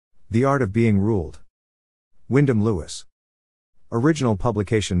The Art of Being Ruled. Wyndham Lewis. Original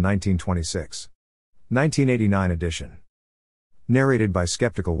publication 1926. 1989 edition. Narrated by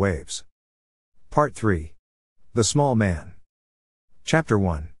Skeptical Waves. Part 3. The Small Man. Chapter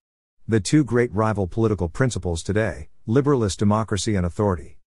 1. The two great rival political principles today, liberalist democracy and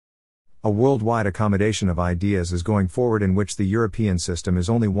authority. A worldwide accommodation of ideas is going forward in which the European system is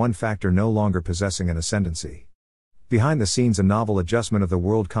only one factor no longer possessing an ascendancy. Behind the scenes, a novel adjustment of the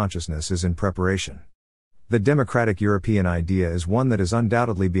world consciousness is in preparation. The democratic European idea is one that is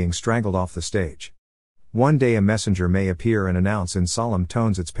undoubtedly being strangled off the stage. One day a messenger may appear and announce in solemn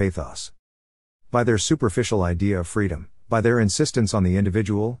tones its pathos. By their superficial idea of freedom, by their insistence on the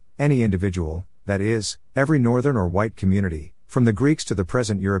individual, any individual, that is, every northern or white community, from the Greeks to the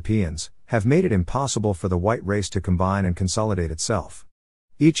present Europeans, have made it impossible for the white race to combine and consolidate itself.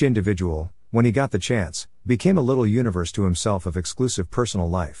 Each individual, when he got the chance, became a little universe to himself of exclusive personal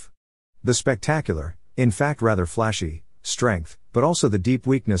life. The spectacular, in fact rather flashy, strength, but also the deep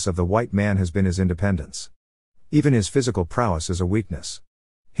weakness of the white man has been his independence. Even his physical prowess is a weakness.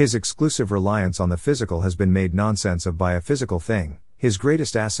 His exclusive reliance on the physical has been made nonsense of by a physical thing, his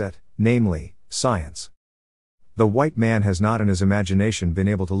greatest asset, namely, science. The white man has not in his imagination been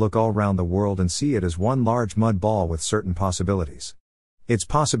able to look all round the world and see it as one large mud ball with certain possibilities. Its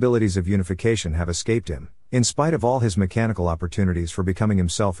possibilities of unification have escaped him, in spite of all his mechanical opportunities for becoming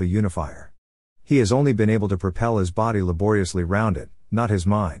himself a unifier. He has only been able to propel his body laboriously round it, not his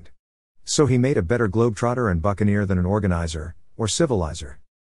mind. So he made a better globetrotter and buccaneer than an organizer, or civilizer.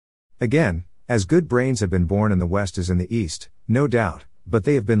 Again, as good brains have been born in the West as in the East, no doubt, but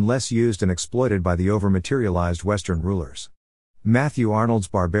they have been less used and exploited by the over-materialized Western rulers. Matthew Arnold's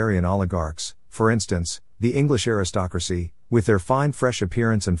barbarian oligarchs, for instance, the English aristocracy, with their fine fresh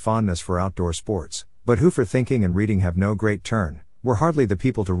appearance and fondness for outdoor sports, but who for thinking and reading have no great turn, were hardly the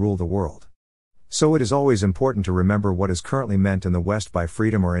people to rule the world. So it is always important to remember what is currently meant in the West by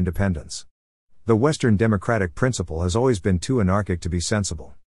freedom or independence. The Western democratic principle has always been too anarchic to be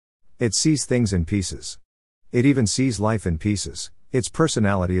sensible. It sees things in pieces. It even sees life in pieces. Its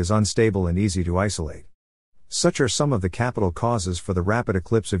personality is unstable and easy to isolate. Such are some of the capital causes for the rapid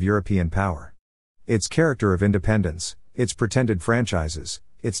eclipse of European power. Its character of independence, its pretended franchises,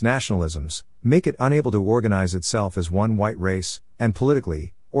 its nationalisms, make it unable to organize itself as one white race, and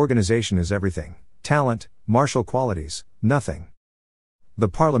politically, organization is everything. Talent, martial qualities, nothing. The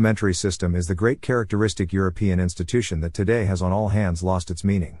parliamentary system is the great characteristic European institution that today has on all hands lost its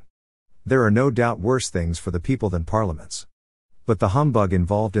meaning. There are no doubt worse things for the people than parliaments. But the humbug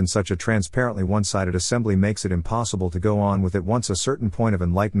involved in such a transparently one-sided assembly makes it impossible to go on with it once a certain point of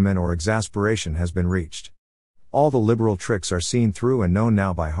enlightenment or exasperation has been reached. All the liberal tricks are seen through and known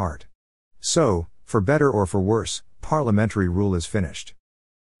now by heart. So, for better or for worse, parliamentary rule is finished.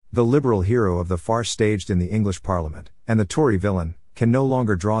 The liberal hero of the farce staged in the English Parliament, and the Tory villain, can no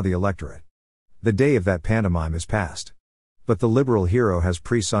longer draw the electorate. The day of that pantomime is past. But the liberal hero has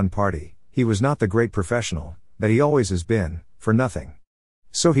pre-Sun party, he was not the great professional, that he always has been, for nothing.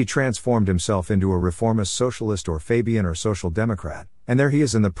 So he transformed himself into a reformist socialist or Fabian or social democrat, and there he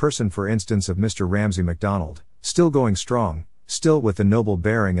is in the person for instance of Mr. Ramsay MacDonald, still going strong, still with the noble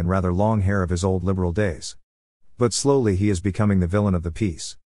bearing and rather long hair of his old liberal days. But slowly he is becoming the villain of the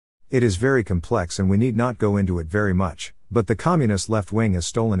piece. It is very complex and we need not go into it very much, but the communist left wing has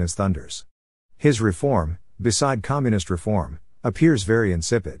stolen his thunders. His reform, beside communist reform, appears very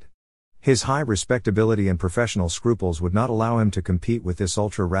insipid. His high respectability and professional scruples would not allow him to compete with this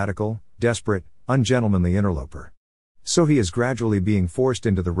ultra-radical, desperate, ungentlemanly interloper. So he is gradually being forced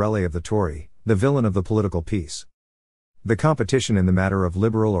into the relay of the Tory, the villain of the political piece. The competition in the matter of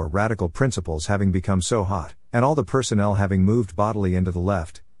liberal or radical principles having become so hot, and all the personnel having moved bodily into the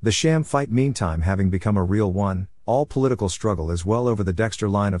left, the sham fight meantime having become a real one, all political struggle is well over the Dexter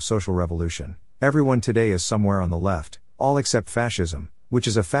line of social revolution. Everyone today is somewhere on the left, all except fascism, which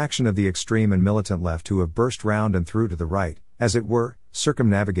is a faction of the extreme and militant left who have burst round and through to the right, as it were,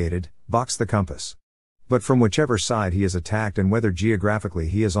 circumnavigated, boxed the compass. But from whichever side he is attacked and whether geographically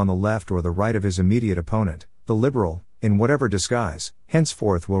he is on the left or the right of his immediate opponent, the liberal, in whatever disguise,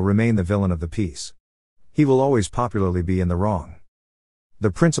 henceforth will remain the villain of the piece. He will always popularly be in the wrong.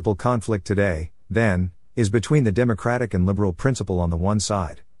 The principal conflict today, then, is between the democratic and liberal principle on the one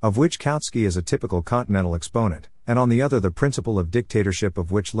side, of which Kautsky is a typical continental exponent, and on the other the principle of dictatorship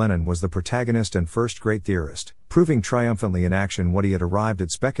of which Lenin was the protagonist and first great theorist, proving triumphantly in action what he had arrived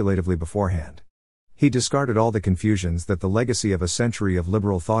at speculatively beforehand. He discarded all the confusions that the legacy of a century of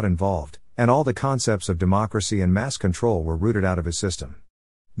liberal thought involved, and all the concepts of democracy and mass control were rooted out of his system.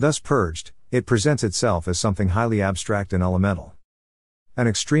 Thus purged, it presents itself as something highly abstract and elemental. An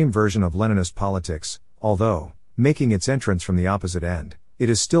extreme version of Leninist politics, although making its entrance from the opposite end,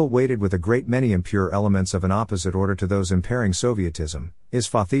 it is still weighted with a great many impure elements of an opposite order to those impairing Sovietism, is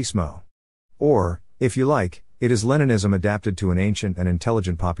Fascismo. Or, if you like, it is Leninism adapted to an ancient and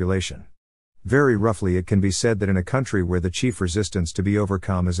intelligent population. Very roughly, it can be said that in a country where the chief resistance to be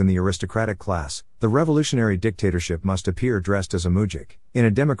overcome is in the aristocratic class, the revolutionary dictatorship must appear dressed as a mujik. In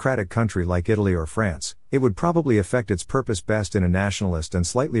a democratic country like Italy or France, it would probably effect its purpose best in a nationalist and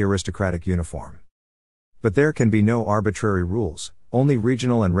slightly aristocratic uniform. But there can be no arbitrary rules, only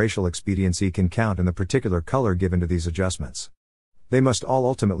regional and racial expediency can count in the particular color given to these adjustments. They must all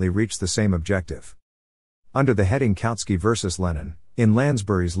ultimately reach the same objective. Under the heading Kautsky vs. Lenin, in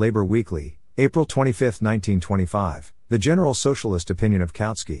Lansbury's Labour Weekly, April 25, 1925, the general socialist opinion of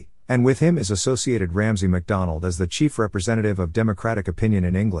Kautsky, and with him is associated Ramsay MacDonald as the chief representative of democratic opinion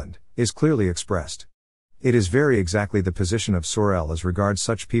in England, is clearly expressed. It is very exactly the position of Sorel as regards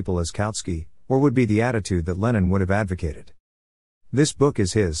such people as Kautsky, or would be the attitude that Lenin would have advocated. This book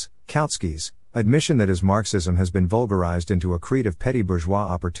is his, Kautsky's, admission that his Marxism has been vulgarized into a creed of petty bourgeois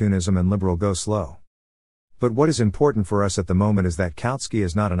opportunism and liberal go slow. But what is important for us at the moment is that Kautsky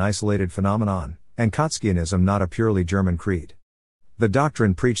is not an isolated phenomenon, and Kautskianism not a purely German creed. The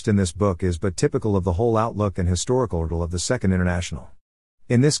doctrine preached in this book is but typical of the whole outlook and historical order of the Second International.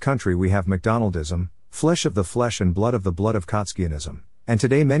 In this country we have MacDonaldism, flesh of the flesh and blood of the blood of Kautskianism, and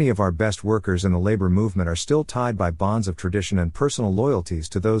today many of our best workers in the labor movement are still tied by bonds of tradition and personal loyalties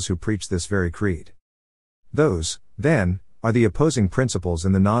to those who preach this very creed. Those, then, are the opposing principles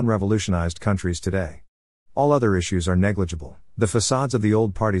in the non-revolutionized countries today. All other issues are negligible. The facades of the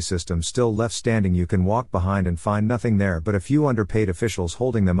old party system still left standing, you can walk behind and find nothing there but a few underpaid officials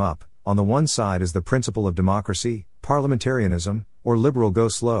holding them up. On the one side is the principle of democracy, parliamentarianism, or liberal go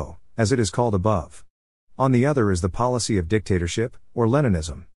slow, as it is called above. On the other is the policy of dictatorship, or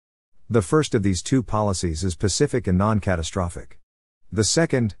Leninism. The first of these two policies is pacific and non-catastrophic. The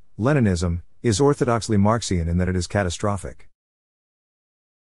second, Leninism, is orthodoxly Marxian in that it is catastrophic.